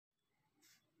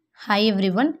Hi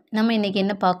everyone, நம்ம இன்னைக்கு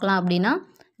என்ன பார்க்கலாம் அப்படின்னா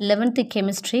 11th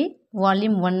chemistry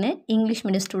volume 1 English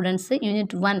medium students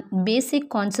unit 1 basic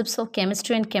concepts of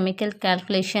chemistry and chemical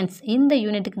calculations இந்த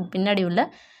யூனிட்டுக்கு பின்னாடி உள்ள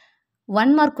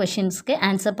 1 mark questionsக்கு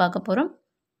ஆன்சர் பார்க்க போகிறோம்.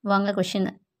 வாங்க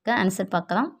கொஷினுக்கு ஆன்சர்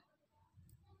பார்க்கலாம்.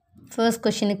 ஃபர்ஸ்ட்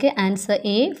கொஷினுக்கு answer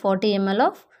A 40 ml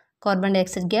of carbon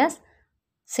dioxide gas.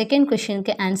 Second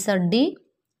கொஷினுக்கு answer D.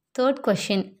 Third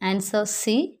question answer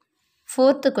C.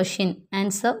 fourth question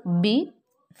answer B.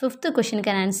 fifth question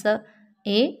can answer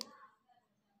A.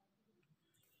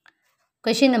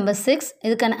 Question number 6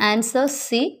 இது can answer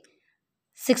C.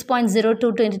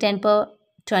 6.02 into 10 per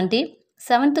 20.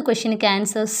 Seventh question can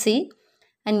answer C.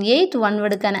 And eighth one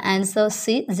word can answer C.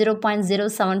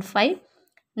 0.075.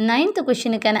 Ninth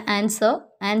question can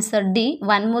answer D.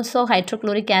 1 moles of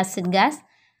hydrochloric acid gas.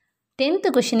 10th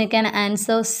question can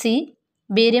answer C.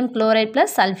 Barium chloride plus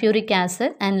sulfuric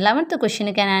acid. And 11th question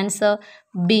can answer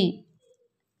B.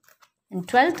 And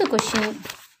 12th question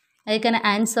I can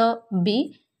answer B.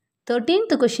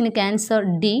 13th question can answer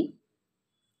D.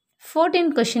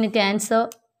 14th question can answer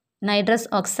nitrous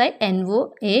oxide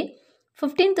NOA.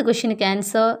 15th question can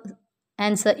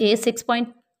answer A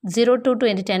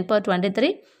 6.02 into 10 per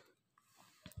 23.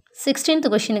 16th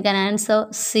question can answer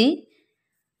C.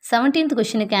 17th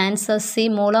question can answer C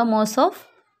molar mass of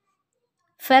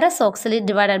ferrous oxide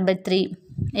divided by 3.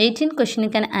 18th question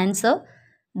can answer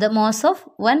the mass of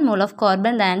 1 mole of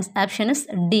carbon. The option is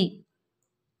D.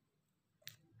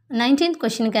 19th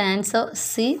question can answer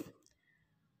C.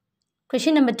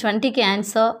 Question number 20 can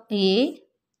answer A.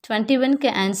 21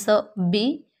 can answer B.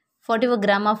 44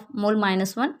 gram of mole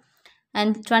minus 1. And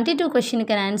 22 question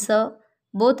can answer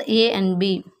both A and B.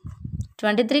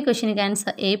 23 question can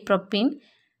answer A propene.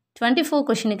 24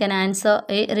 question can answer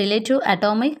A relative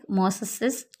atomic masses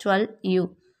is 12U.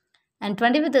 And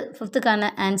 25th can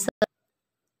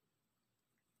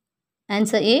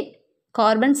answer A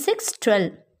carbon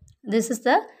 612. This is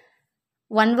the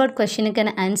one word question you can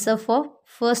answer for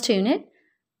first unit.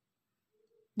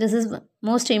 This is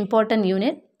most important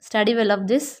unit. Study well of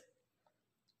this.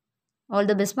 All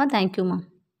the best ma. Thank you ma.